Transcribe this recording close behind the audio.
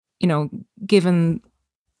given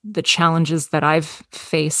the challenges that I've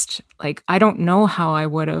faced, like, I don't know how I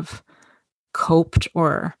would have coped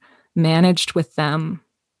or managed with them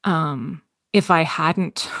if I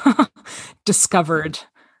hadn't discovered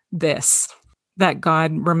this, that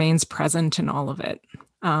God remains present in all of it.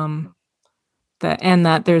 And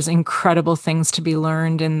that there's incredible things to be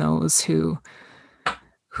learned in those who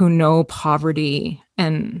know poverty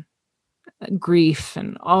and grief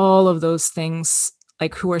and all of those things,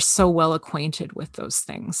 like, who are so well acquainted with those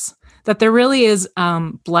things, that there really is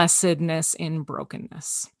blessedness in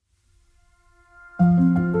brokenness.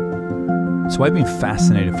 So I've been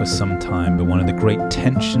fascinated for some time by one of the great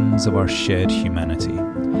tensions of our shared humanity,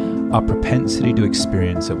 our propensity to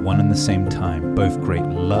experience at one and the same time both great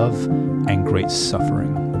love and great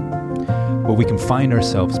suffering, where we can find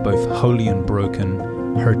ourselves both holy and broken,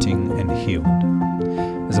 hurting and healed.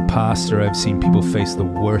 As a pastor, I've seen people face the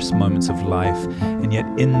worst moments of life and yet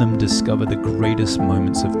in them discover the greatest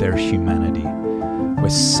moments of their humanity, where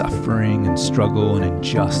suffering and struggle and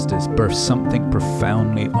injustice birth something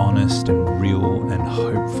profoundly honest and real and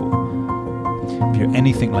hopeful. If you're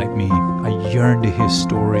anything like me, I yearn to hear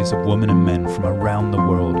stories of women and men from around the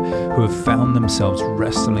world who have found themselves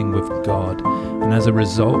wrestling with God and as a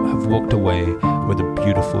result have walked away with a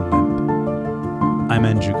beautiful limp. I'm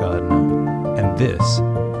Andrew Gardner, and this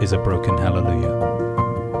is A Broken Hallelujah.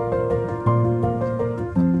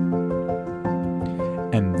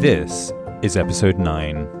 And this is episode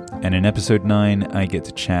 9. And in episode 9, I get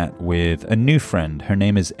to chat with a new friend. Her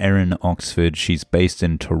name is Erinn Oxford. She's based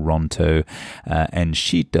in Toronto, and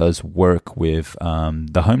she does work with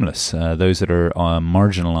the homeless, those that are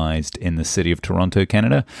marginalised in the city of Toronto,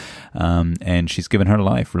 Canada. And she's given her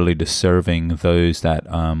life really to serving those that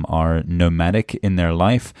are nomadic in their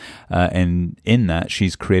life. And in that,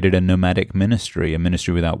 she's created a nomadic ministry, a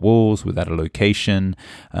ministry without walls, without a location.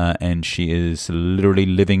 And she is literally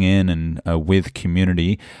living in and with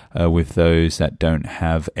community with those that don't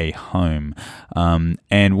have a home.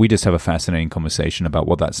 And we just have a fascinating conversation about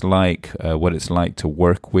what that's like, what it's like to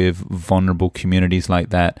work with vulnerable communities like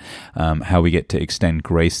that, how we get to extend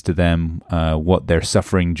grace to them, what their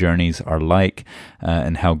suffering journeys are like,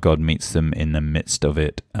 and how God meets them in the midst of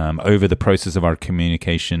it. Over the process of our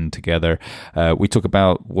communication together, we talk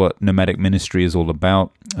about what nomadic ministry is all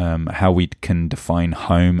about, how we can define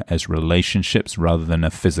home as relationships rather than a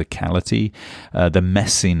physicality, the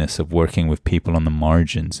messiness of working with people on the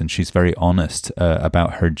margins, and she's very honest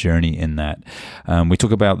about her journey in that. We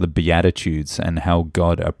talk about the Beatitudes and how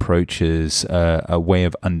God approaches a way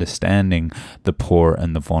of understanding the poor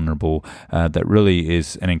and the vulnerable that really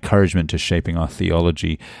is an encouragement to shaping our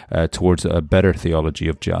theology towards a better theology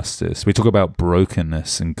of justice. We talk about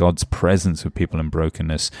brokenness and God's presence with people in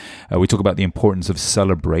brokenness. We talk about the importance of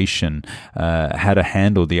celebration, how to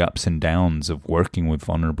handle the ups and downs of working with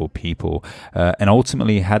vulnerable people, and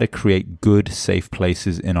ultimately how to create good, safe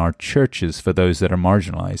places in our churches for those that are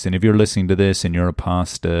marginalized. And if you're listening to this and you're a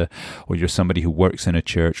pastor, or you're somebody who works in a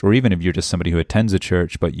church, or even if you're just somebody who attends a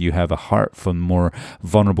church, but you have a heart for more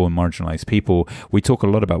vulnerable and marginalized people, we talk a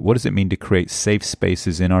lot about what does it mean to create safe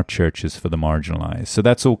spaces in our churches for the marginalized. So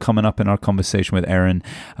that's all coming up in our conversation with Erinn.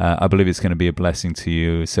 I believe it's going to be a blessing to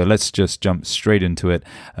you. So let's just jump straight into it.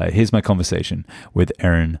 Here's my conversation with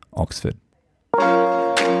Erinn Oxford.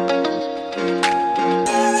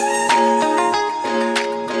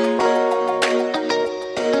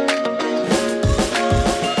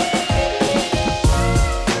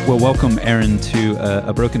 Well, welcome, Erinn, to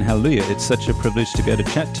A Broken Hallelujah. It's such a privilege to be able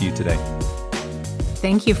to chat to you today.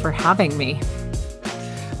 Thank you for having me.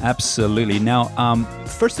 Absolutely. Now,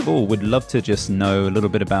 first of all, would love to just know a little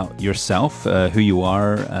bit about yourself, who you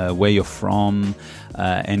are, where you're from,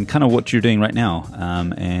 and kind of what you're doing right now,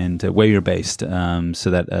 and where you're based, so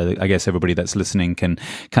that I guess everybody that's listening can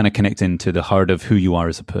kind of connect into the heart of who you are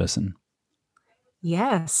as a person.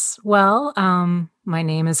 Yes. Well, my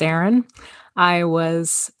name is Erinn. I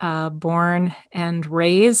was born and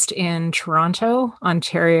raised in Toronto,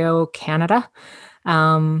 Ontario, Canada.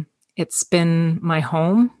 It's been my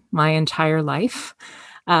home my entire life.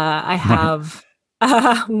 I have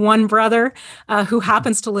one brother who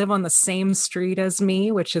happens to live on the same street as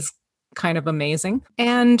me, which is kind of amazing.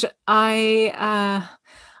 And I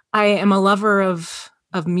am a lover of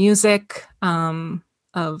music,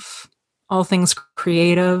 of all things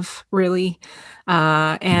creative, really.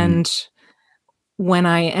 And when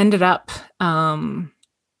I ended up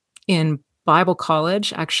in Bible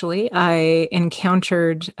college, actually, I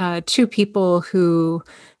encountered two people who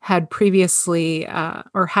had previously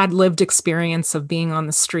or had lived experience of being on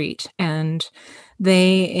the street. And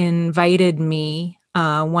they invited me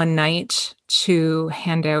one night to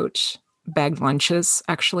hand out bagged lunches,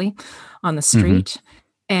 actually, on the Mm-hmm. street.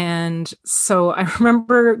 And so I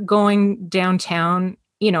remember going downtown,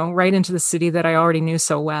 right into the city that I already knew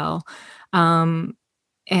so well, and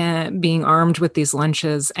being armed with these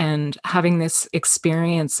lunches and having this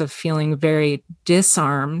experience of feeling very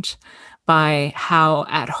disarmed by how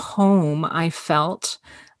at home I felt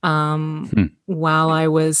while I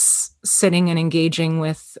was sitting and engaging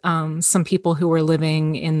with some people who were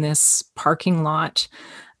living in this parking lot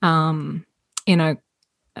in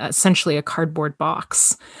essentially a cardboard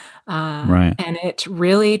box. Right. And it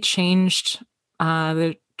really changed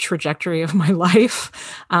the trajectory of my life.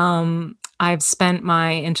 I've spent my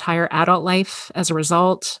entire adult life as a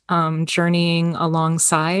result, journeying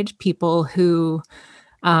alongside people who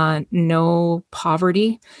know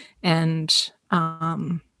poverty and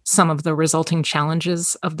some of the resulting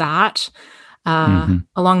challenges of that.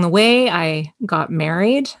 Along the way, I got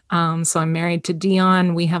married. So I'm married to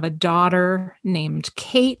Dion. We have a daughter named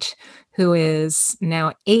Kate, who is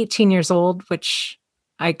now 18 years old, which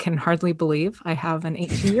I can hardly believe. I have an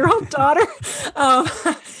 18-year-old daughter.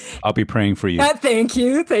 I'll be praying for you. Thank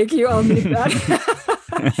you. I'll need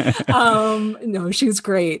that. No, she's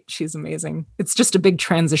great. She's amazing. It's just a big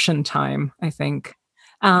transition time, I think.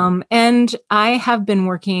 And I have been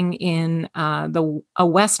working in a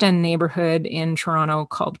West End neighborhood in Toronto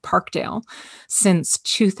called Parkdale since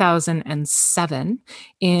 2007.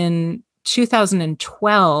 In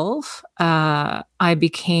 2012, I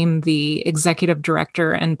became the executive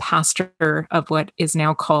director and pastor of what is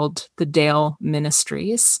now called the Dale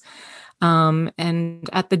Ministries. And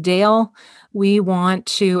at the Dale, we want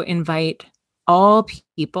to invite all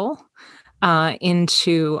people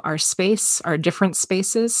into our space, our different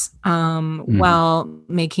spaces, while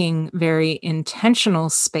making very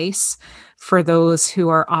intentional space for those who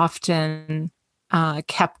are often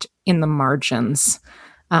kept in the margins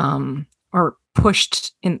or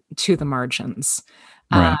pushed into the margins.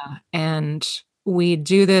 Right. And we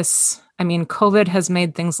do this. I mean, COVID has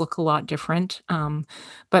made things look a lot different.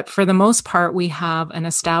 But for the most part, we have an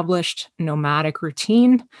established nomadic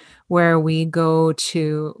routine where we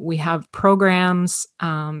have programs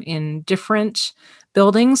in different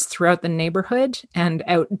buildings throughout the neighborhood and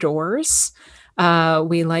outdoors.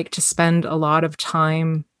 We like to spend a lot of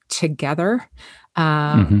time together.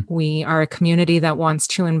 We are a community that wants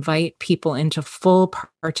to invite people into full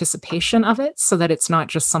participation of it so that it's not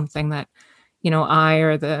just something that, I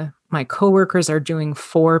or my coworkers are doing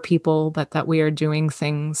for people, but that we are doing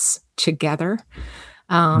things together.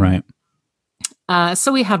 Right.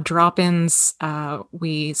 So we have drop-ins.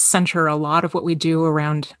 We center a lot of what we do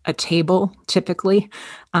around a table, typically.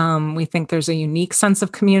 We think there's a unique sense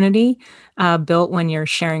of community built when you're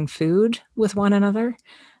sharing food with one another.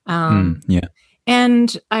 Yeah.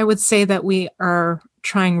 And I would say that we are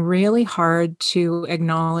trying really hard to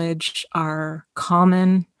acknowledge our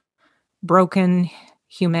common broken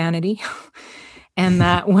humanity. And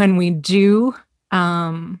that when we do,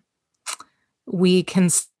 we can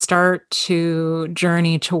start to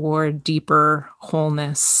journey toward deeper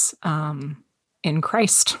wholeness in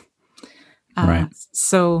Christ. Right.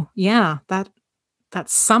 So yeah,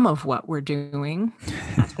 that's some of what we're doing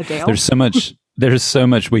at the Dale. There's so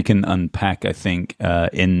much we can unpack, I think,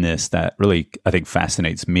 in this that really, I think,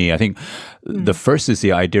 fascinates me. I think the first is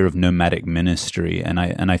the idea of nomadic ministry, and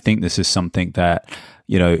I think this is something that,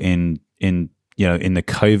 in the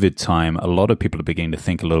COVID time, a lot of people are beginning to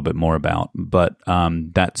think a little bit more about, but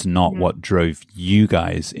that's not what drove you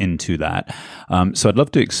guys into that. So I'd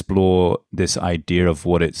love to explore this idea of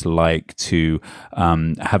what it's like to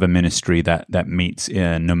have a ministry that meets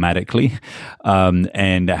nomadically,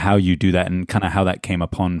 and how you do that, and kind of how that came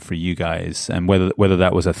upon for you guys, and whether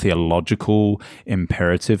that was a theological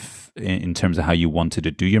imperative in terms of how you wanted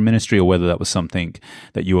to do your ministry, or whether that was something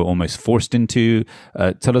that you were almost forced into.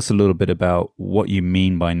 Tell us a little bit about what you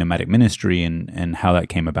mean by nomadic ministry and how that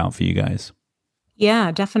came about for you guys.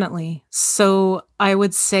 Yeah, definitely. So I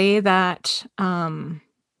would say that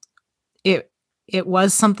it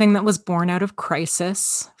was something that was born out of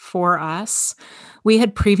crisis for us. We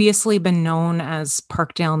had previously been known as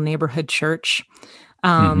Parkdale Neighborhood Church.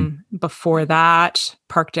 Before that,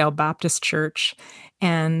 Parkdale Baptist Church.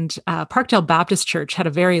 And Parkdale Baptist Church had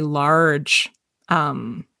a very large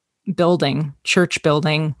church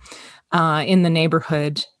building in the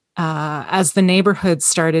neighborhood. As the neighborhood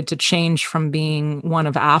started to change from being one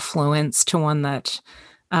of affluence to one that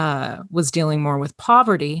was dealing more with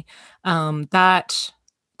poverty, that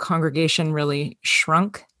congregation really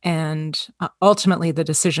shrunk. And ultimately, the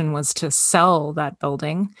decision was to sell that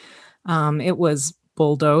building. It was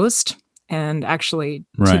bulldozed and actually,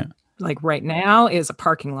 like right now, is a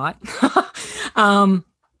parking lot. um,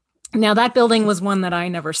 Now, that building was one that I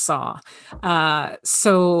never saw.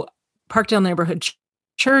 So Parkdale Neighborhood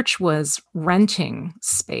Church was renting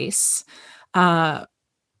space.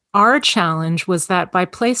 Our challenge was that by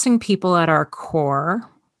placing people at our core,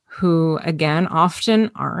 who, again,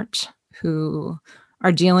 often aren't, who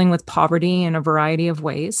are dealing with poverty in a variety of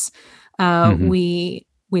ways, we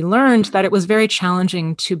learned that it was very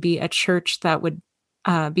challenging to be a church that would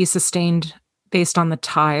be sustained based on the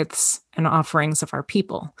tithes and offerings of our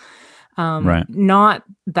people. Right. Not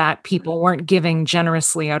that people weren't giving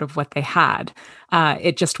generously out of what they had.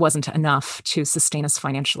 It just wasn't enough to sustain us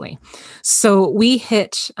financially. So we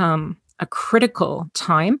hit a critical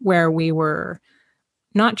time where we were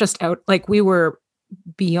not just out, like we were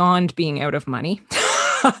beyond being out of money.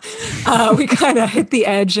 We kind of hit the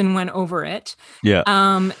edge and went over it. Yeah.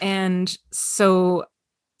 And so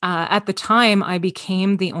at the time, I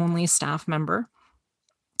became the only staff member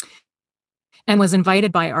and was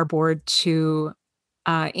invited by our board to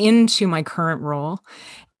into my current role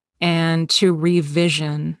and to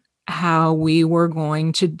revision how we were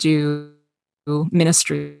going to do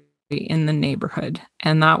ministry in the neighborhood.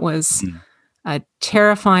 And that was a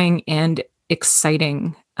terrifying and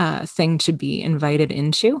exciting thing to be invited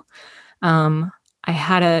into. I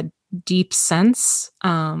had a deep sense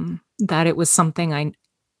that it was something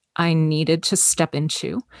I needed to step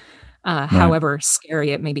into. However scary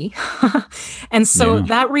it may be. And so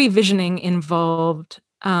that revisioning involved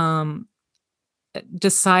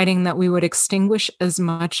deciding that we would extinguish as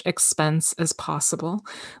much expense as possible,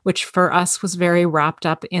 which for us was very wrapped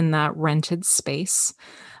up in that rented space.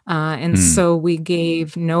 And so we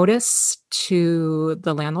gave notice to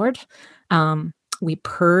the landlord. We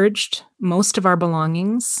purged most of our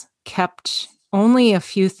belongings, kept only a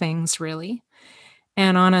few things really.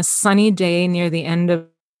 And on a sunny day near the end of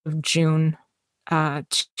June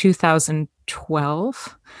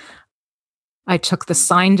 2012, I took the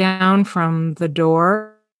sign down from the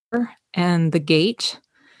door and the gate.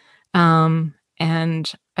 And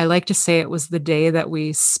I like to say it was the day that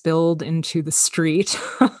we spilled into the street.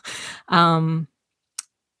 And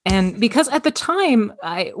because at the time,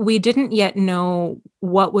 we didn't yet know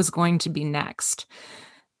what was going to be next.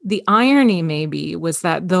 The irony maybe was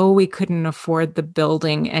that though we couldn't afford the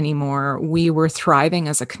building anymore, we were thriving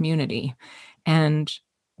as a community, and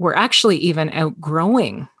we're actually even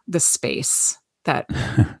outgrowing the space that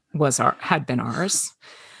had been ours.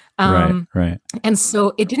 Right. And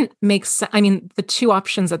so it didn't make sense. I mean, the two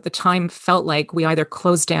options at the time felt like we either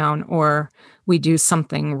close down or we do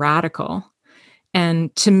something radical.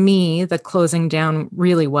 And to me, the closing down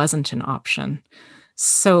really wasn't an option.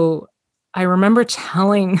 So I remember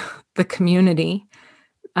telling the community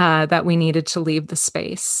that we needed to leave the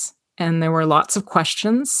space. And there were lots of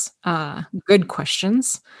questions, good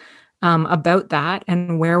questions about that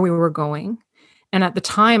and where we were going. And at the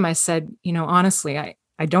time I said, honestly, I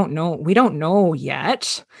don't know. We don't know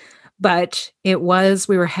yet. But we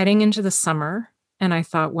were heading into the summer. And I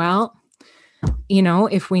thought, well,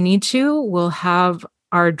 if we need to, we'll have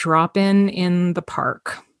our drop-in in the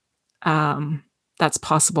park. That's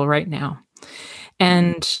possible right now.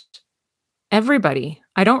 And everybody,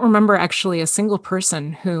 I don't remember actually a single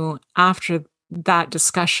person who, after that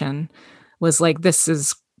discussion, was like, this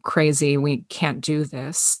is crazy. We can't do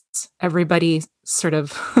this. Everybody sort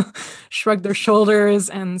of shrugged their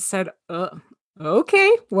shoulders and said,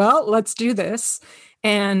 okay, well, let's do this.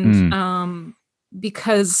 And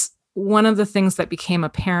because one of the things that became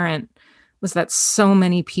apparent was that so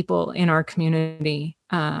many people in our community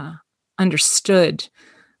understood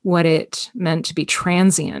what it meant to be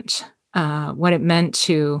transient, what it meant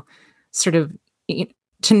to sort of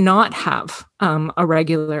to not have a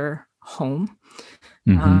regular home.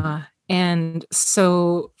 And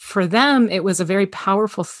so for them, it was a very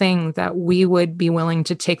powerful thing that we would be willing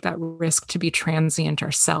to take that risk to be transient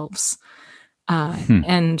ourselves.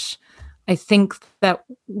 And I think that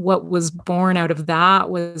what was born out of that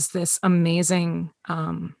was this amazing,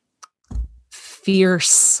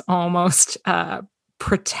 fierce, almost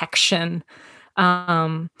protection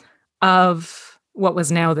of what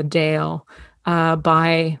was now the Dale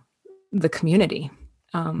by the community.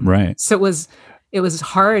 Right. So it was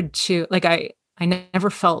hard to, like, I never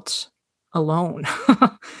felt alone.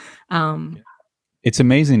 It's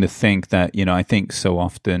amazing to think that, I think so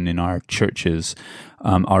often in our churches,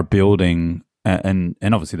 our building, and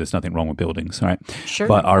obviously there's nothing wrong with buildings, right? Sure.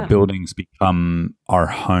 But our buildings become our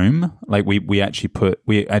home. Like we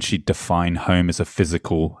actually define home as a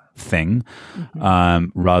physical thing,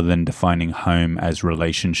 rather than defining home as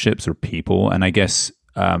relationships or people. And I guess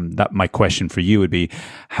that my question for you would be,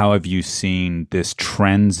 how have you seen this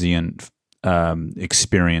transient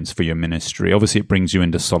experience for your ministry? Obviously, it brings you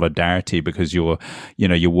into solidarity because you're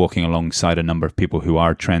walking alongside a number of people who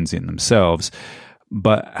are transient themselves.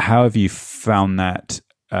 But how have you found that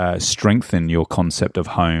strengthen your concept of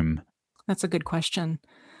home? That's a good question.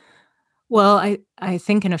 Well, I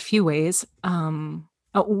think in a few ways.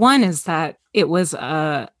 One is that it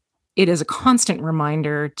is a constant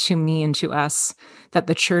reminder to me and to us that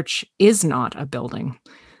the church is not a building,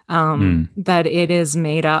 that it is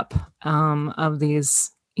made up of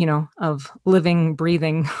these, of living,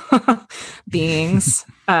 breathing beings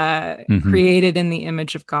created in the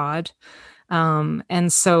image of God.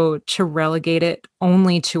 And so to relegate it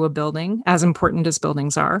only to a building, as important as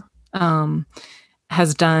buildings are,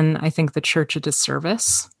 has done, I think, the church a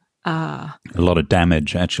disservice. A lot of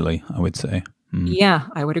damage, actually, I would say. Yeah,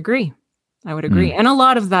 I would agree. And a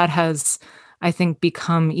lot of that has, I think,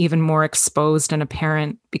 become even more exposed and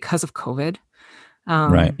apparent because of COVID.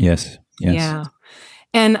 Right. Yes. Yeah.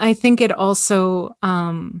 And I think it also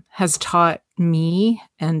has taught me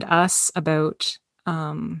and us about,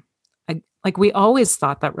 like we always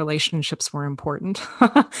thought that relationships were important,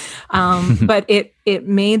 but it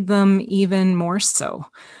made them even more so.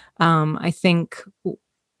 I think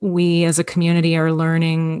we as a community are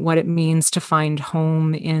learning what it means to find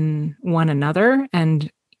home in one another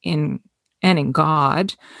and in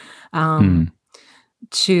God, to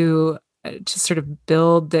sort of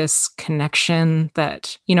build this connection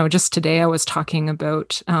that, just today I was talking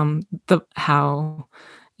about how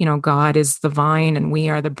God is the vine and we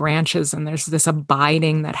are the branches, and there's this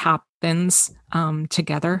abiding that happens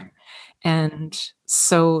together. And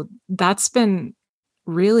so that's been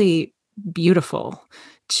really beautiful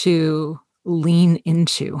to lean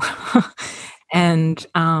into and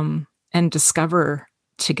discover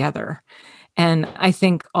together. And I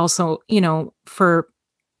think also, for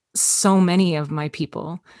so many of my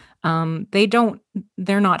people,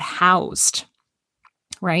 they're not housed.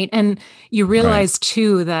 Right. And you realize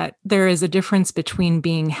too that there is a difference between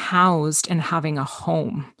being housed and having a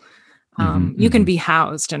home. You can be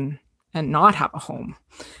housed and not have a home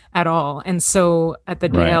at all. And so at the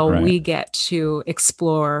Dale, we get to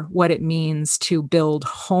explore what it means to build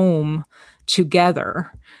home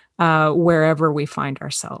together wherever we find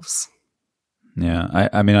ourselves. Yeah.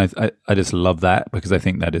 I mean, I just love that, because I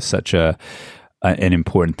think that is such an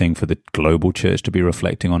important thing for the global church to be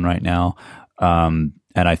reflecting on right now.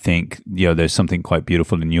 And I think, there's something quite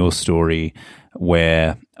beautiful in your story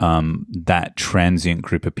where that transient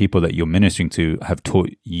group of people that you're ministering to have taught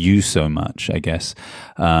you so much, I guess,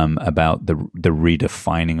 about the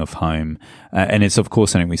redefining of home. And it's, of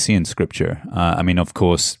course, something we see in Scripture. I mean, of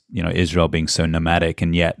course, Israel being so nomadic,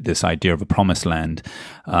 and yet this idea of a promised land.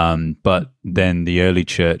 But then the early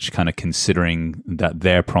church kind of considering that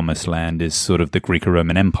their promised land is sort of the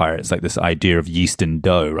Greco-Roman Empire. It's like this idea of yeast and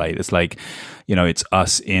dough, right? It's like, it's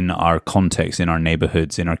us in our context, in our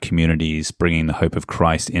neighborhoods, in our communities, bringing the hope of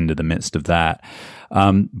Christ into the midst of that.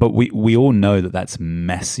 But we all know that that's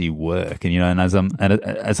messy work. And, as I'm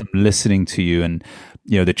listening to you, and,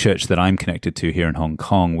 the church that I'm connected to here in Hong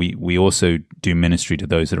Kong, we also do ministry to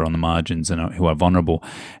those that are on the margins and who are vulnerable.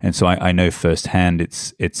 And so I know firsthand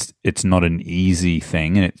it's not an easy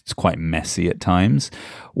thing, and it's quite messy at times.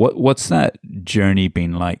 What's that journey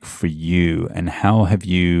been like for you, and how have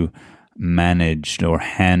you managed or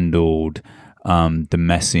handled the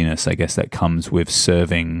messiness, I guess, that comes with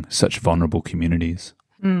serving such vulnerable communities?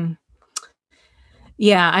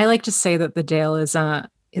 Yeah, I like to say that the Dale is a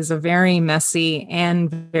very messy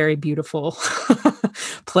and very beautiful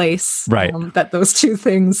place. Right. That those two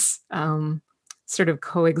things sort of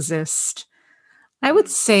coexist. I would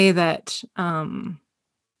say that,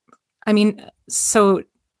 so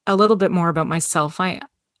a little bit more about myself. I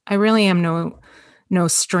really am no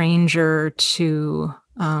stranger to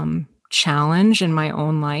challenge in my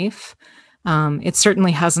own life. It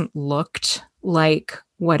certainly hasn't looked like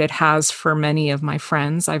what it has for many of my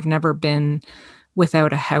friends. I've never been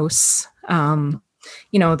without a house,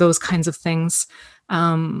 those kinds of things.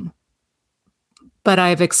 But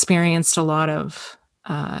I've experienced a lot of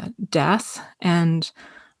death and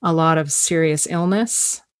a lot of serious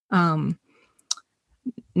illness,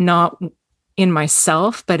 not in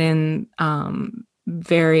myself, but in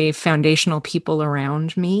very foundational people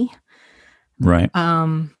around me. Right.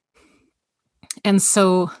 And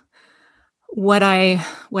so what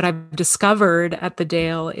I've discovered at the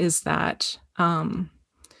Dale is that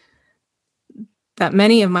that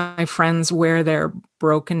many of my friends wear their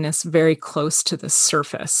brokenness very close to the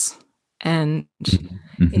surface, and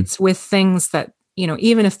it's with things that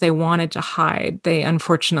even if they wanted to hide, they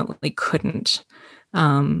unfortunately couldn't.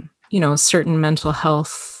 Certain mental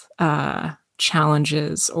health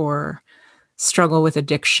challenges or struggle with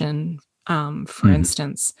addiction, for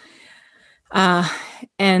instance.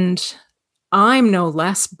 And I'm no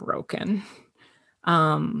less broken.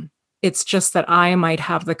 It's just that I might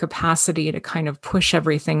have the capacity to kind of push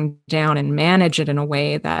everything down and manage it in a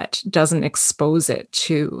way that doesn't expose it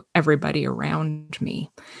to everybody around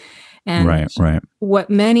me. And right. what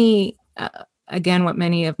many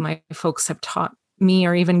of my folks have taught me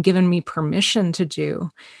or even given me permission to do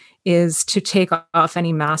is to take off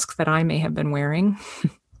any mask that I may have been wearing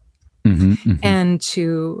and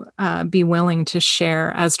to be willing to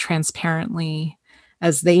share as transparently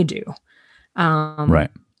as they do. Right.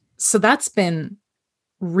 So that's been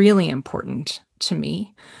really important to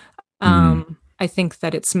me. I think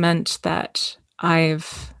that it's meant that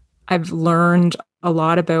I've learned a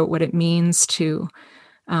lot about what it means to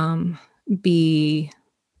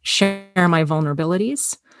share my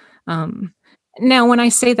vulnerabilities. Now, when I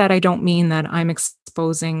say that, I don't mean that I'm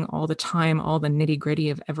exposing all the time all the nitty gritty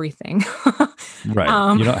of everything.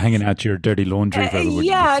 Right. You're not hanging out your dirty laundry for everybody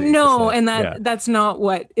to see. No, and that's not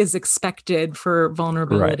what is expected for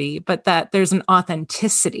vulnerability, but that there's an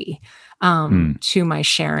authenticity to my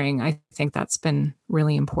sharing. I think that's been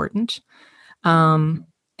really important.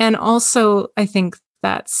 And also, I think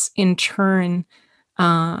that's in turn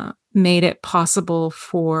made it possible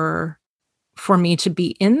for me to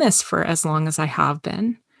be in this for as long as I have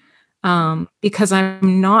been, because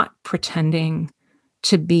I'm not pretending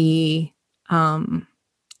to be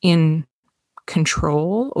in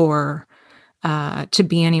control or to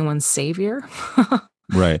be anyone's savior.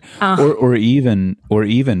 Right. Or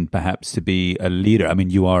even perhaps to be a leader. I mean,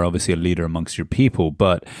 you are obviously a leader amongst your people,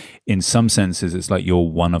 but in some senses, it's like you're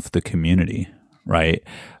one of the community, right?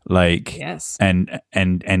 Like, yes. And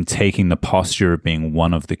taking the posture of being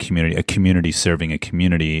one of the community, a community serving a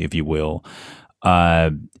community, if you will,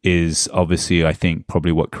 is obviously, I think,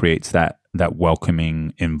 probably what creates that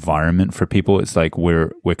welcoming environment for people. It's like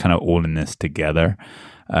we're kind of all in this together,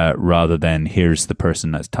 rather than here's the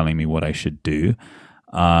person that's telling me what I should do.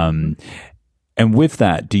 And with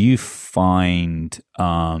that, do you find,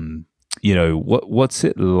 what's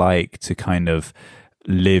it like to kind of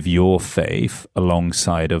live your faith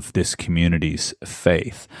alongside of this community's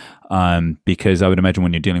faith? Because I would imagine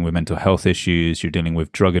when you're dealing with mental health issues, you're dealing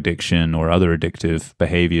with drug addiction or other addictive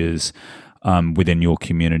behaviors within your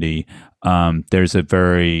community. There's a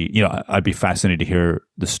very, I'd be fascinated to hear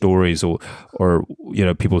the stories or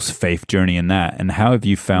people's faith journey in that. And how have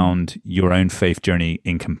you found your own faith journey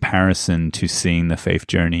in comparison to seeing the faith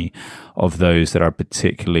journey of those that are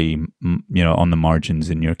particularly, on the margins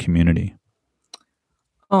in your community?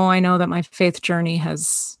 Oh, I know that my faith journey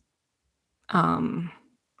has grown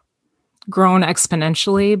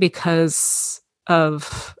exponentially because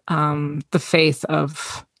of the faith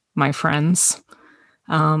of my friends.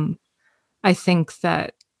 I think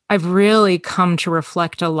that I've really come to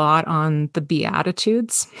reflect a lot on the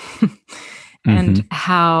Beatitudes and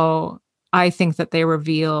how I think that they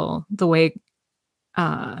reveal the way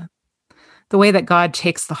that God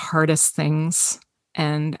takes the hardest things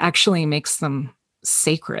and actually makes them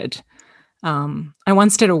sacred. I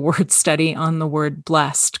once did a word study on the word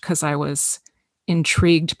blessed because I was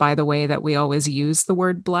intrigued by the way that we always use the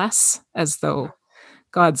word bless as though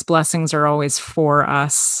God's blessings are always for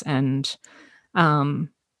us. And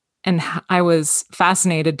I was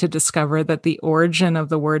fascinated to discover that the origin of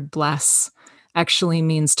the word bless actually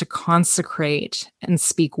means to consecrate and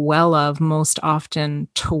speak well of, most often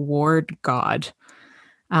toward God.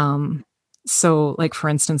 So, like, for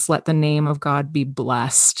instance, let the name of God be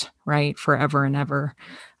blessed, right, forever and ever.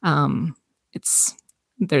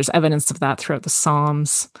 There's evidence of that throughout the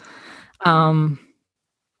Psalms. And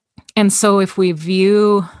so if we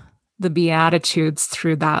view the Beatitudes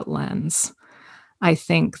through that lens, I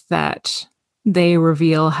think that they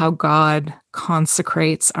reveal how God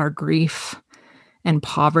consecrates our grief and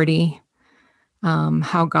poverty,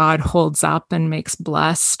 how God holds up and makes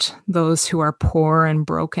blessed those who are poor and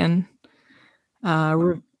broken,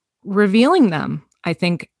 revealing them, I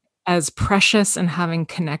think, as precious and having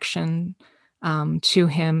connection to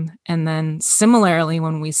Him. And then similarly,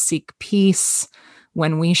 when we seek peace,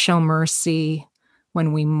 when we show mercy,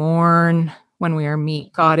 when we mourn, when we are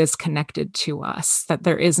meek, God is connected to us, that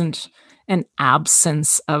there isn't an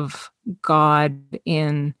absence of God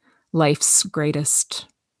in life's greatest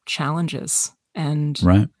challenges. And,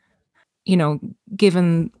 right.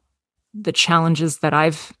 Given the challenges that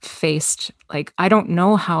I've faced, like, I don't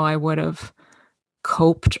know how I would have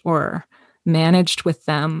coped or managed with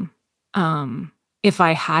them if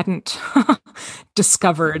I hadn't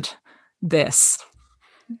discovered this,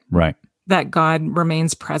 Right. that God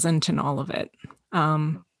remains present in all of it.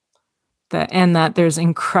 And that there's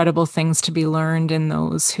incredible things to be learned in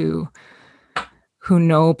those who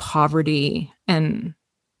know poverty and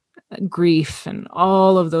grief and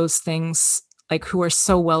all of those things, like who are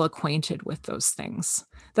so well acquainted with those things,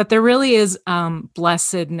 that there really is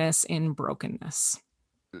blessedness in brokenness.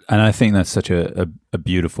 And I think that's such a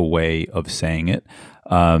beautiful way of saying it.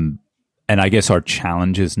 And I guess our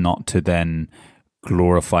challenge is not to then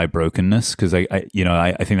glorify brokenness, because I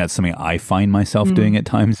think that's something I find myself doing at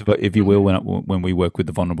times. But if you will, when we work with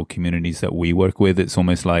the vulnerable communities that we work with, it's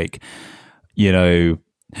almost like, I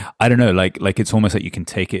don't know, like it's almost like you can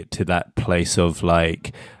take it to that place of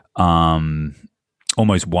like,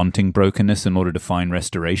 almost wanting brokenness in order to find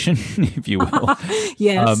restoration, if you will.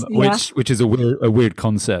 Yes, which is a weird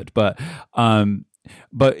concept, but in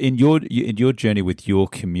your journey with your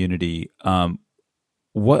community,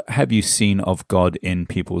 what have you seen of God in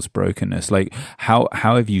people's brokenness? Like, how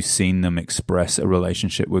have you seen them express a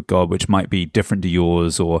relationship with God, which might be different to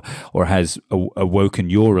yours, or has awoken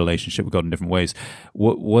your relationship with God in different ways?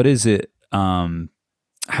 What is it?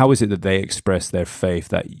 How is it that they express their faith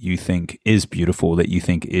that you think is beautiful, that you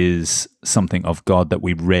think is something of God that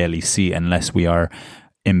we rarely see unless we are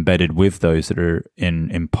embedded with those that are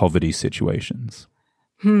in poverty situations?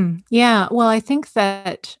 Yeah. Well, I think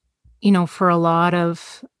that, for a lot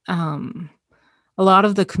of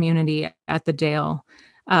the community at the Dale,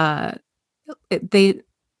 they're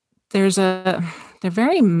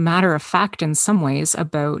very matter of fact in some ways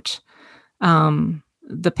about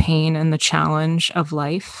the pain and the challenge of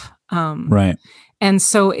life. Right. And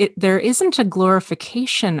so there isn't a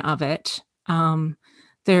glorification of it.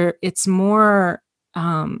 It's more,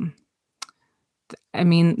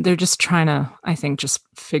 they're just trying to, I think, just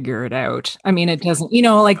figure it out. It doesn't,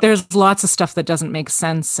 like there's lots of stuff that doesn't make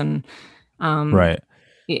sense and right.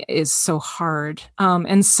 is so hard.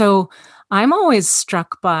 And so I'm always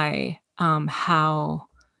struck by how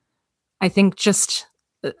I think just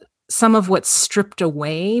some of what's stripped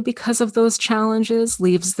away because of those challenges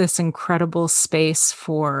leaves this incredible space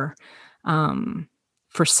for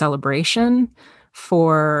celebration,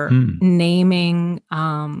 for naming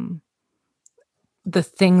the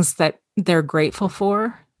things that they're grateful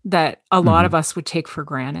for that a lot of us would take for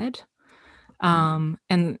granted. And,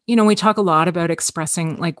 we talk a lot about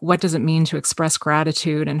expressing, like, what does it mean to express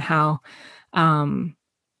gratitude, and how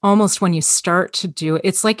almost when you start to do it,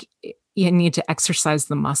 it's like you need to exercise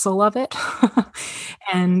the muscle of it.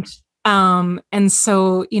 And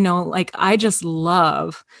so, like, I just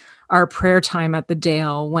love our prayer time at the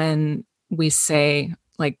Dale when we say,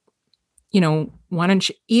 like, why don't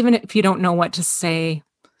you, even if you don't know what to say,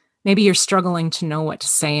 maybe you're struggling to know what to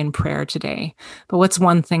say in prayer today, but what's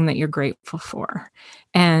one thing that you're grateful for?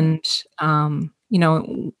 And,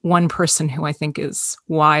 one person who I think is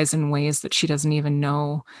wise in ways that she doesn't even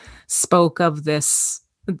know spoke of this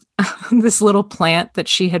little plant that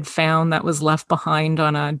she had found that was left behind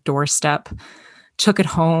on a doorstep, took it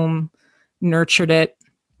home, nurtured it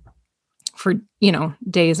for,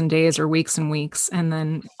 days and days or weeks and weeks. And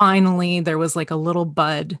then finally there was like a little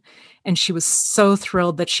bud, and she was so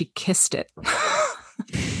thrilled that she kissed it.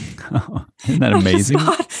 Oh, isn't that amazing?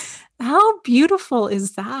 How beautiful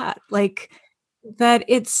is that? Like, that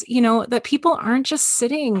it's, that people aren't just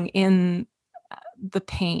sitting in the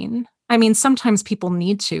pain. Sometimes people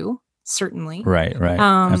need to, certainly. Right.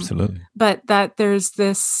 Absolutely. But that there's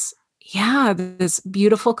this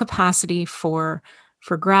beautiful capacity for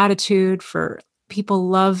gratitude, for people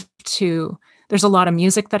love to, there's a lot of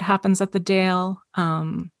music that happens at the Dale.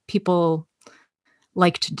 People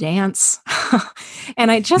like to dance. And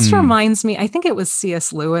it just reminds me, I think it was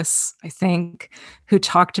C.S. Lewis, who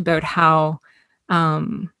talked about how,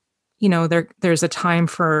 there's a time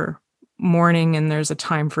for mourning and there's a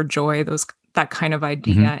time for joy, that kind of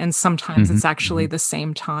idea. And sometimes it's actually the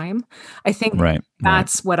same time. I think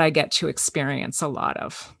that's what I get to experience a lot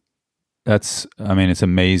of. It's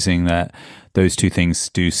amazing that those two things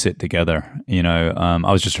do sit together.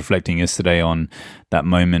 I was just reflecting yesterday on that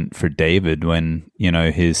moment for David when,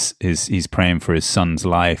 he's praying for his son's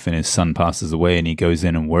life and his son passes away and he goes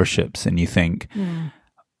in and worships, and you think,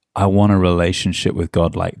 I want a relationship with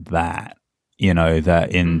God like that,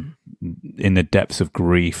 that in the depths of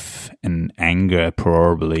grief and anger,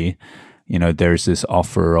 probably, there's this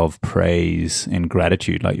offer of praise and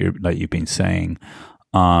gratitude, like you've been saying.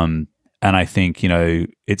 And I think,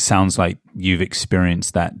 it sounds like you've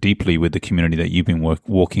experienced that deeply with the community that you've been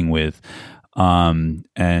walking with.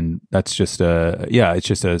 And that's just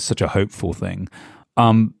such a hopeful thing.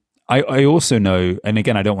 I also know, and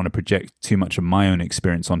again, I don't want to project too much of my own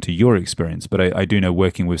experience onto your experience, but I do know,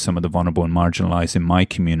 working with some of the vulnerable and marginalized in my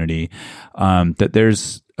community, that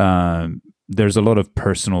there's a lot of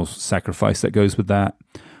personal sacrifice that goes with that.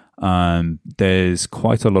 There's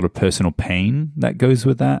quite a lot of personal pain that goes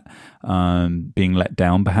with that, being let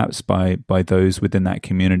down perhaps by those within that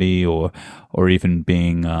community, or even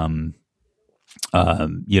being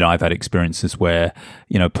I've had experiences where,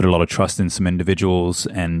 put a lot of trust in some individuals,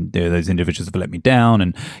 and those individuals have let me down,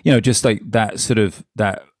 and, just like that sort of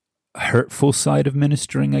that hurtful side of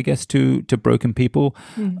ministering, I guess, to broken people,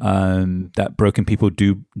 that broken people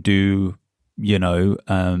do,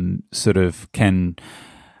 sort of can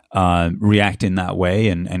react in that way,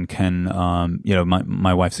 and can,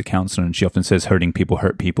 my wife's a counselor, and she often says hurting people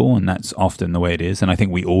hurt people, and that's often the way it is. And I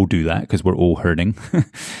think we all do that because we're all hurting.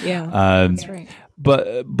 Yeah, that's right.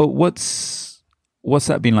 But what's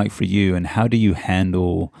that been like for you, and how do you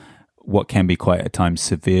handle what can be quite at times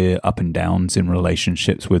severe up and downs in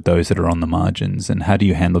relationships with those that are on the margins, and how do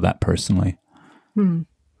you handle that personally?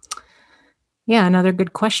 Yeah, another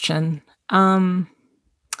good question.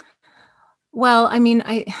 Well, I mean,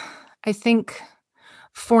 I think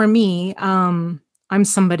for me, I'm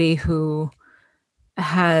somebody who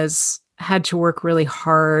has had to work really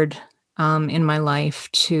hard in my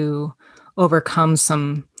life to overcome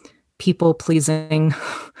some people-pleasing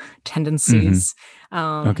tendencies.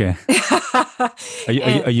 Okay.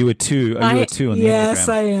 Are you a two? Are you a two on the Enneagram? Yes,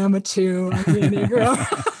 I am a 2 on the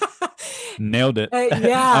Enneagram. Nailed it.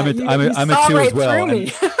 Yeah, I'm a two right as well. Through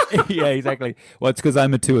me. Yeah, exactly. Well, it's because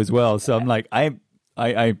I'm a 2 as well. So I'm like, I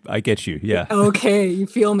get you. Yeah. Okay, you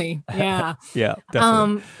feel me. Yeah. Yeah,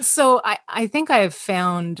 definitely. So I think I have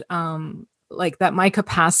found like that my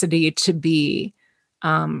capacity to be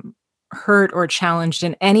hurt or challenged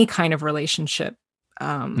in any kind of relationship,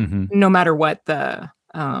 no matter what the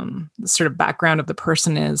sort of background of the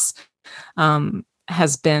person is,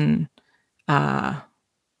 has been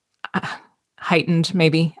heightened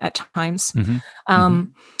maybe at times.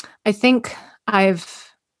 I think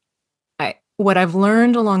what I've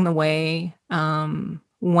learned along the way,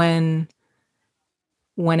 when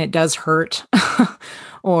it does hurt,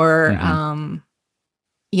 or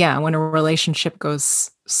when a relationship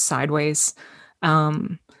goes sideways,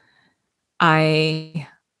 I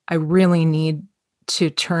really need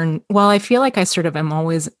to turn. Well, I feel like I sort of am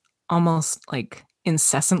always almost like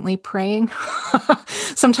incessantly praying.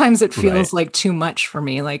 Sometimes it feels like too much for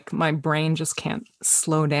me, like my brain just can't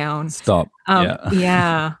slow down. Stop.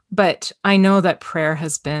 Yeah. But I know that prayer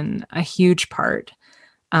has been a huge part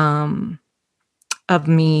of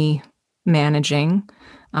me managing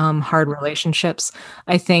hard relationships.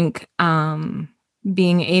 I think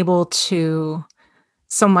being able to,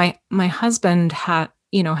 so my husband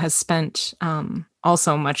has spent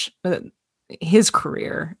also much his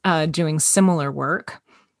career doing similar work.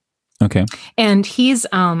 Okay. And he's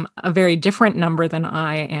a very different number than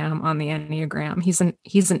I am on the Enneagram. He's an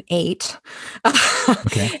 8.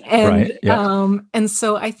 Okay. And right. Yeah. And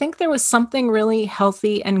so I think there was something really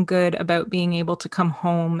healthy and good about being able to come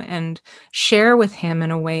home and share with him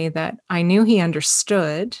in a way that I knew he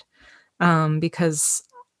understood, because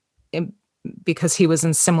he was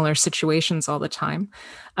in similar situations all the time,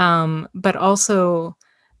 but also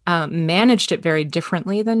managed it very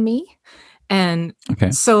differently than me. And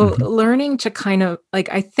so learning to kind of like,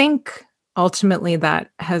 I think ultimately that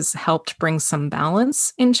has helped bring some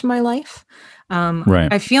balance into my life.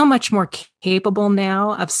 I feel much more capable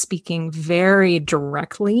now of speaking very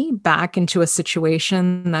directly back into a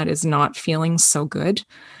situation that is not feeling so good.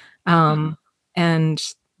 And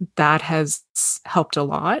that has helped a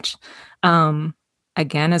lot.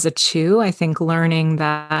 Again, as a 2, I think learning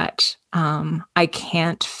that I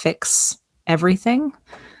can't fix everything.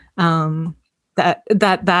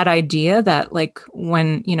 That idea that like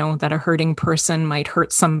when, that a hurting person might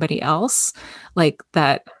hurt somebody else, like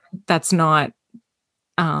that's not,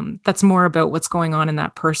 that's more about what's going on in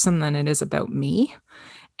that person than it is about me.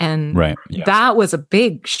 And that was a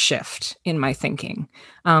big shift in my thinking,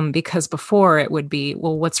 because before it would be,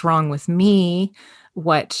 well, what's wrong with me?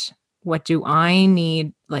 What do I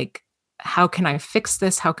need? Like, how can I fix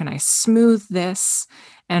this? How can I smooth this?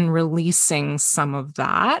 And releasing some of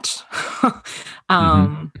that,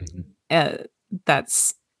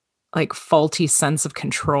 that's like faulty sense of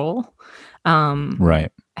control,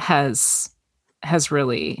 has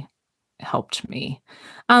really helped me.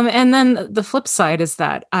 And then the flip side is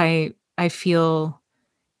that I feel,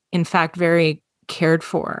 in fact, very cared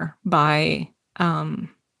for by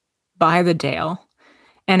the Dale.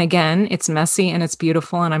 And again, it's messy and it's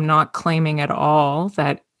beautiful, and I'm not claiming at all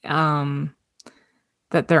that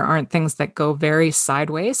that there aren't things that go very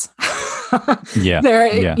sideways. Yeah. There,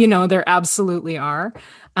 Yeah. there absolutely are.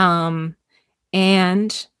 And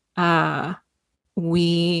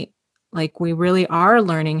we we really are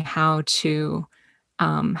learning how to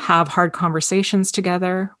have hard conversations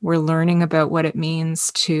together. We're learning about what it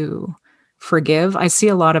means to forgive. I see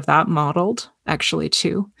a lot of that modeled actually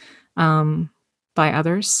too, by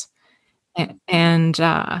others. And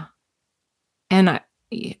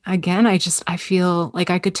again, I feel like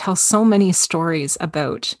I could tell so many stories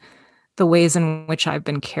about the ways in which I've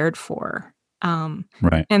been cared for.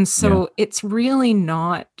 Right. And Yeah. so it's really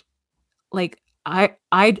not like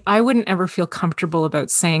I wouldn't ever feel comfortable about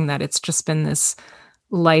saying that it's just been this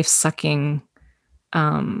life-sucking,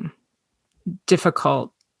 um,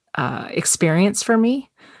 difficult experience for me.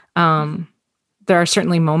 There are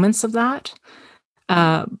certainly moments of that,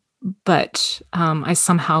 uh, but I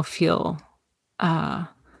somehow feel uh,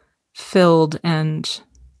 filled and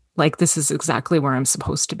like this is exactly where I'm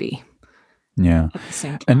supposed to be Yeah. at the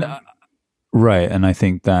same And time. right. And I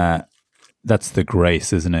think that's the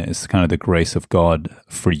grace, isn't it? It's kind of the grace of God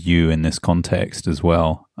for you in this context as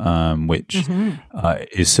well, which Mm-hmm.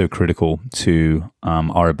 is so critical to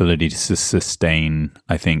our ability to sustain,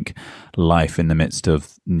 I think, life in the midst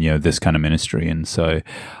of this kind of ministry. And so,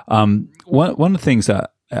 one of the things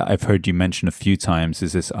that I've heard you mention a few times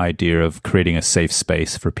is this idea of creating a safe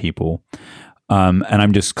space for people. And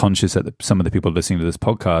I'm just conscious that some of the people listening to this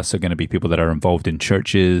podcast are going to be people that are involved in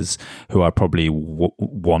churches who are probably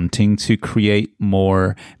wanting to create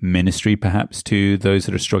more ministry, perhaps to those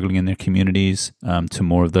that are struggling in their communities, to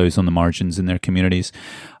more of those on the margins in their communities.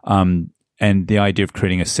 And the idea of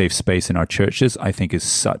creating a safe space in our churches, I think, is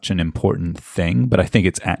such an important thing. But I think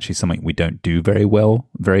it's actually something we don't do very well,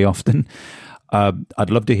 very often. I'd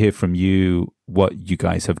love to hear from you what you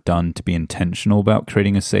guys have done to be intentional about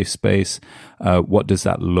creating a safe space. What does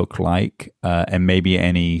that look like? And maybe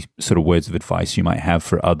any sort of words of advice you might have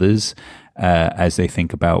for others as they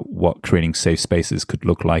think about what creating safe spaces could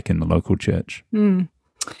look like in the local church.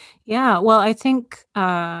 Yeah, well, I think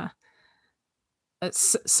so.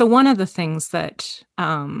 One of the things that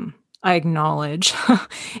I acknowledge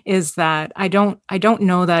is that I don't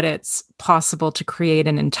know that it's possible to create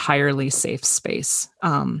an entirely safe space.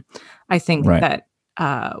 I think Right.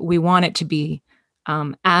 that we want it to be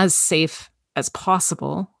as safe as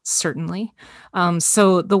possible, certainly.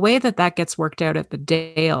 So the way that that gets worked out at the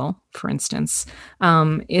Dale, for instance,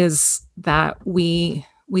 is that we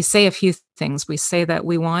say a few things. We say that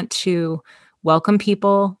we want to welcome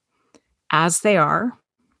people as they are.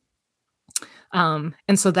 And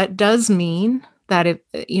so that does mean that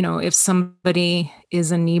if somebody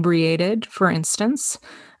is inebriated, for instance,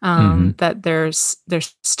 Mm-hmm. that they're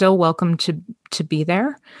still welcome to be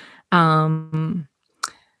there. Um,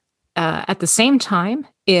 at the same time,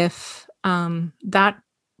 if that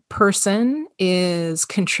person is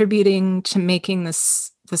contributing to making the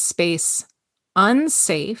space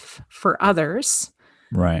unsafe for others,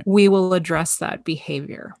 Right. we will address that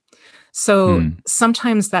behavior. So Mm.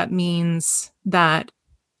 sometimes that means that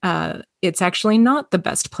it's actually not the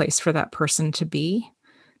best place for that person to be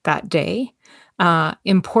that day.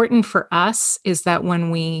 Important for us is that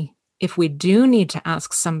if we do need to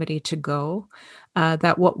ask somebody to go,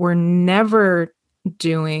 that what we're never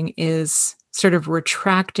doing is sort of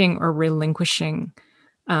retracting or relinquishing,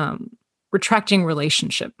 retracting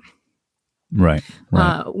relationship. Right.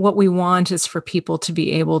 Right. What we want is for people to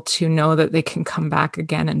be able to know that they can come back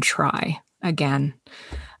again and try again.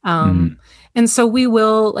 Mm. And so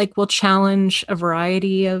we'll challenge a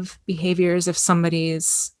variety of behaviors if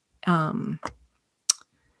somebody's,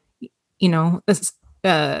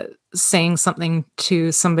 saying something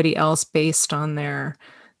to somebody else based on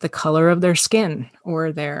the color of their skin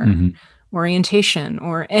or their Mm-hmm. orientation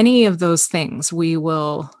or any of those things. We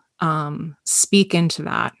will speak into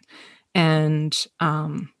that and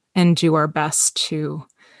do our best to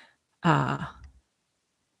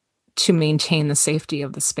maintain the safety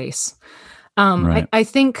of the space. Right. I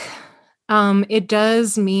think it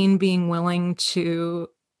does mean being willing to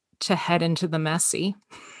head into the messy.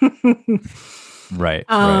 Right.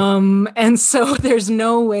 Right. And so there's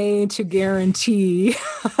no way to guarantee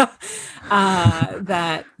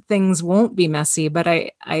that things won't be messy, but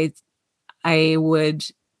I would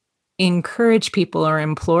encourage people or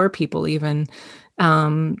implore people even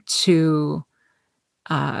to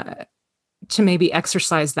maybe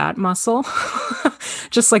exercise that muscle.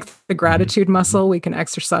 Just like the gratitude Mm-hmm. muscle, we can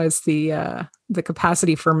exercise the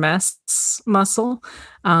capacity for mess muscle.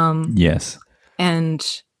 Yes.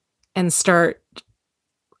 And start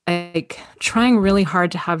trying really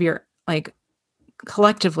hard to have your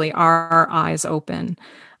collectively our eyes open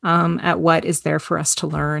at what is there for us to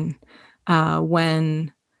learn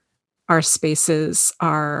when our spaces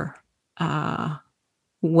are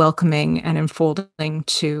welcoming and enfolding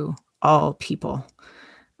to all people.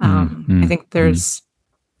 I think there's,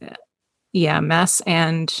 mess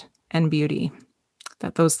and beauty,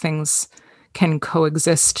 that those things can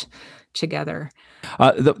coexist together.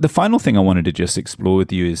 The final thing I wanted to just explore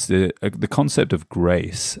with you is the concept of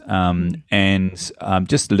grace. And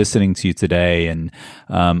just listening to you today, and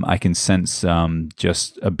I can sense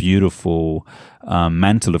just a beautiful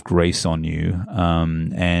mantle of grace on you,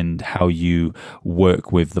 and how you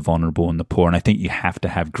work with the vulnerable and the poor. And I think you have to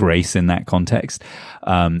have grace in that context.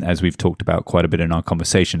 As we've talked about quite a bit in our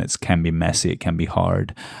conversation, it can be messy, it can be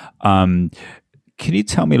hard. Can you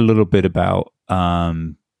tell me a little bit about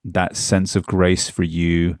that sense of grace for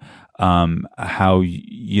you? How,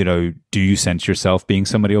 do you sense yourself being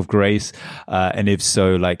somebody of grace? And if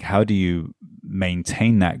so, like, how do you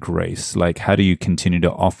maintain that grace? Like, how do you continue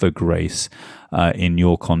to offer grace in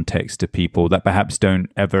your context to people that perhaps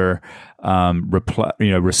don't ever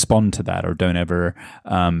respond to that, or don't ever,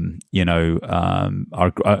 are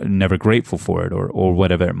never grateful for it, or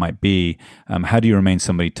whatever it might be? How do you remain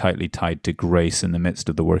somebody tightly tied to grace in the midst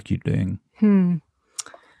of the work you're doing?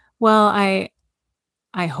 Well, I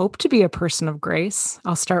hope to be a person of grace.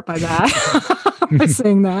 I'll start by that, by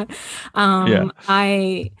saying that.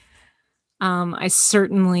 I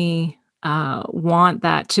certainly want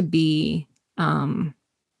that to be a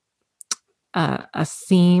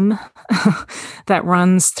theme that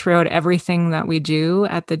runs throughout everything that we do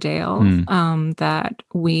at the Dale. That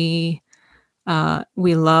we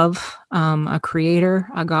love a creator,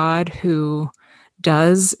 a God who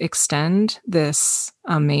does extend this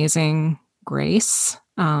amazing grace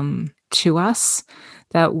to us,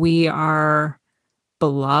 that we are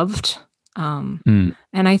beloved. And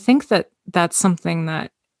I think that that's something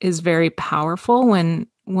that is very powerful when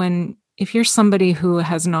if you're somebody who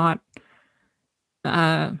has not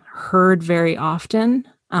heard very often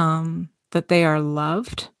that they are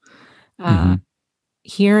loved,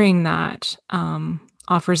 hearing that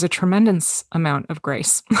offers a tremendous amount of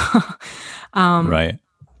grace. Right.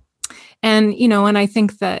 And, and I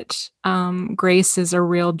think that grace is a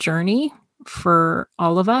real journey for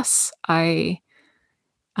all of us.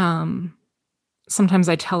 Sometimes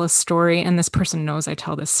I tell a story, and this person knows I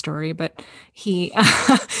tell this story, but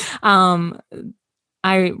I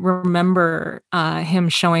remember him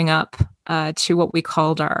showing up to what we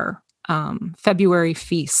called our February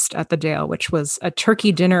feast at the Dale, which was a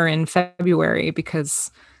turkey dinner in February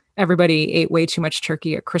because everybody ate way too much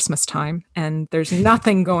turkey at Christmas time, and there's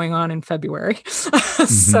nothing going on in February.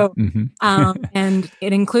 And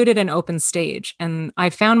it included an open stage, and I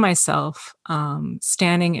found myself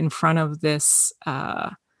standing in front of this.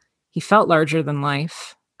 He felt larger than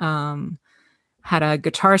life. Had a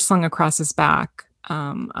guitar slung across his back,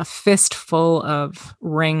 a fist full of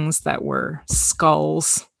rings that were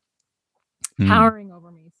skulls, towering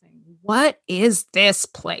over me, saying, "What is this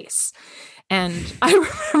place?" And I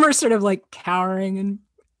remember sort of like cowering and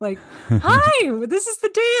like, "Hi, this is the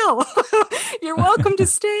Dale. You're welcome to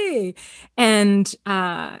stay." And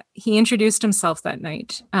he introduced himself that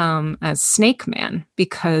night as Snake Man,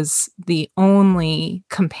 because the only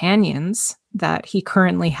companions that he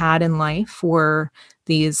currently had in life were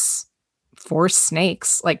these 4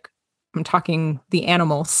 snakes. Like, I'm talking the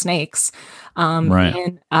animal snakes,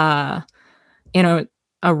 right. In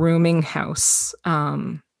a rooming house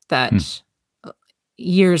that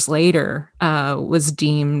years later was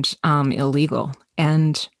deemed illegal.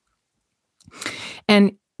 And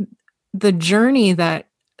the journey that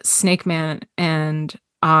Snake Man and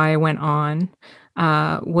I went on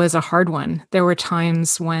was a hard one. There were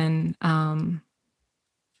times when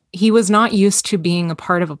he was not used to being a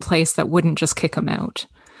part of a place that wouldn't just kick him out.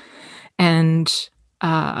 And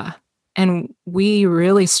we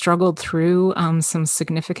really struggled through some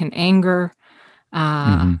significant anger.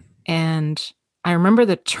 And I remember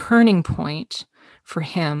the turning point for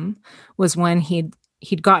him was when he'd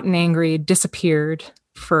gotten angry, disappeared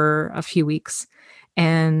for a few weeks,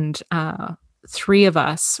 and 3 of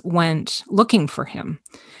us went looking for him.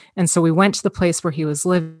 And so we went to the place where he was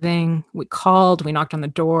living. We called, we knocked on the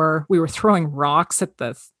door. We were throwing rocks at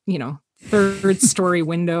the, 3rd story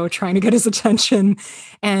window, trying to get his attention.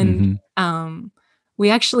 And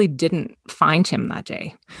we actually didn't find him that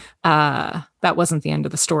day. That wasn't the end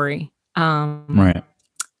of the story. Right.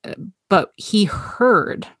 But he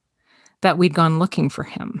heard that we'd gone looking for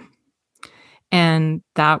him. And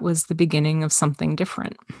that was the beginning of something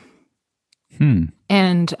different.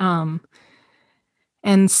 And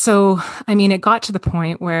And so, I mean, it got to the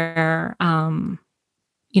point where,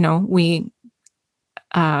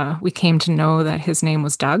 we came to know that his name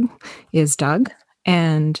was is Doug.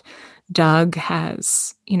 And Doug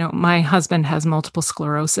has, my husband has multiple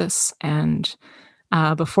sclerosis, and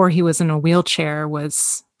before he was in a wheelchair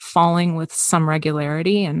was falling with some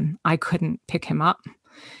regularity, and I couldn't pick him up.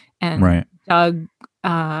 And Right. Doug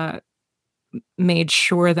made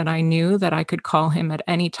sure that I knew that I could call him at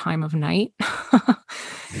any time of night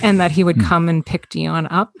and that he would come and pick Dion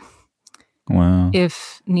up. Wow.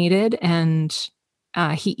 If needed. And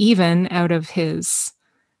he even, out of his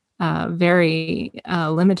very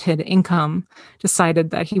limited income, decided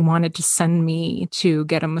that he wanted to send me to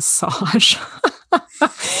get a massage.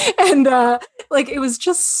 And it was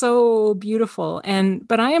just so beautiful.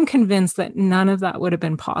 But I am convinced that none of that would have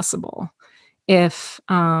been possible if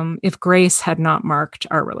grace had not marked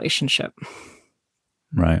our relationship.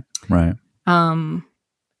 Right.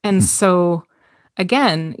 And so,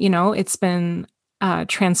 again, it's been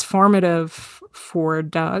transformative for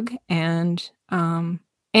Doug and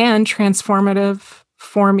transformative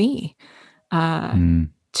for me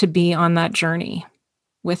to be on that journey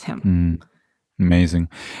with him. Amazing.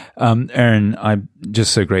 Erinn, I'm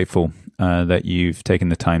just so grateful that you've taken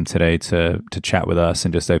the time today to chat with us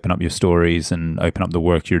and just open up your stories and open up the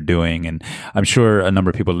work you're doing. And I'm sure a number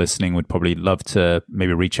of people listening would probably love to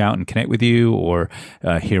maybe reach out and connect with you or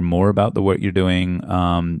hear more about the work you're doing.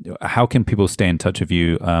 How can people stay in touch with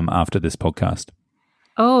you after this podcast?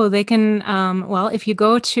 Oh, they can, if you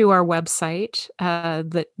go to our website,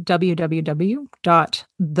 the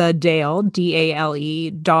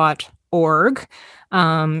www.thedale.org,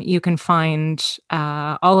 you can find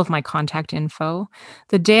all of my contact info.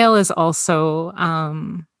 The Dale is also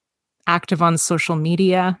active on social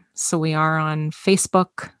media. So we are on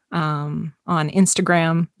Facebook, on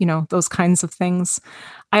Instagram, those kinds of things.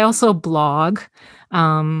 I also blog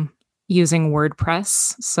using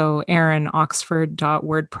WordPress. So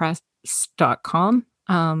erinnoxford.wordpress.com.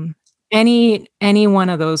 Any one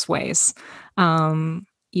of those ways.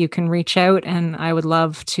 You can reach out, and I would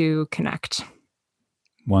love to connect.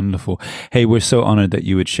 Wonderful. Hey, we're so honored that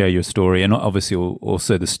you would share your story, and obviously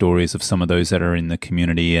also the stories of some of those that are in the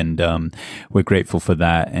community. And we're grateful for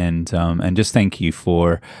that. And just thank you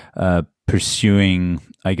for pursuing,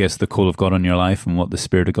 I guess, the call of God on your life and what the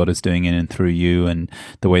Spirit of God is doing in and through you and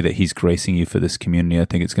the way that He's gracing you for this community. I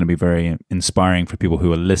think it's going to be very inspiring for people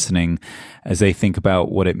who are listening as they think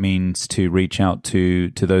about what it means to reach out to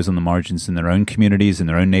those on the margins in their own communities, in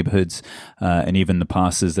their own neighborhoods, and even the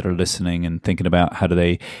pastors that are listening and thinking about how do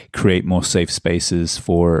they create more safe spaces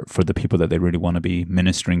for the people that they really want to be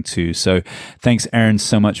ministering to. So thanks, Erinn,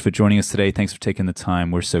 so much for joining us today. Thanks for taking the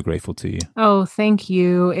time. We're so grateful to you. Oh, thank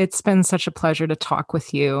you. It's been such a pleasure to talk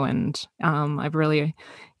with you. And I've really,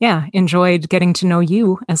 enjoyed getting to know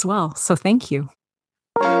you as well. So thank you.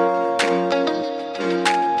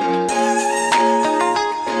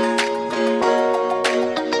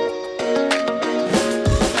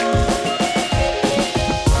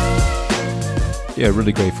 Yeah,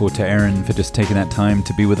 really grateful to Erinn for just taking that time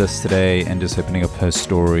to be with us today and just opening up her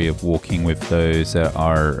story of walking with those that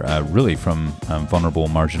are really from vulnerable,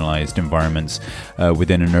 marginalized environments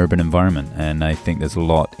within an urban environment. And I think there's a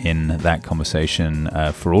lot in that conversation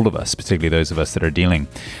for all of us, particularly those of us that are dealing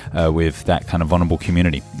with that kind of vulnerable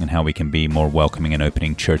community and how we can be more welcoming and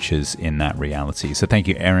opening churches in that reality. So thank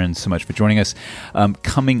you, Erinn, so much for joining us.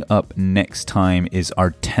 Coming up next time is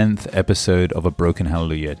our 10th episode of A Broken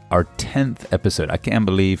Hallelujah. Our 10th episode. I can't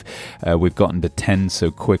believe we've gotten to 10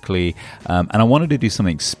 so quickly. And I wanted to do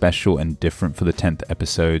something special and different for the 10th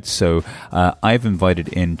episode. So I've invited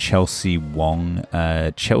in Chelsea Wong.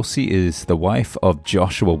 Chelsea is the wife of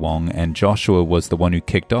Joshua Wong, and Joshua was the one who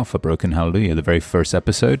kicked off A Broken Hallelujah, the very first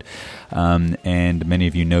episode. And many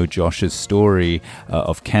of you know Josh's story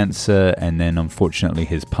of cancer and then unfortunately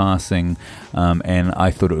his passing. And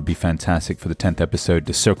I thought it would be fantastic for the 10th episode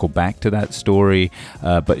to circle back to that story,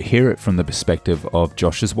 but hear it from the perspective of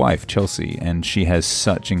Josh's wife, Chelsea. And she has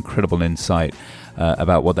such incredible insight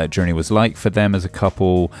about what that journey was like for them as a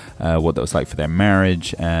couple, what that was like for their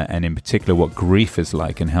marriage, and in particular what grief is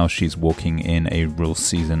like and how she's walking in a real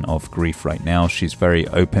season of grief right now. She's very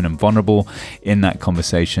open and vulnerable in that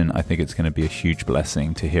conversation. I think it's going to be a huge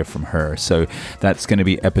blessing to hear from her. So that's going to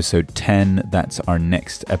be episode 10. That's our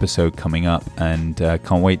next episode coming up, and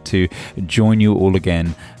can't wait to join you all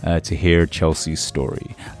again to hear Chelsea's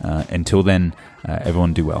story. Until then,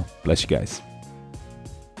 everyone do well. Bless you guys.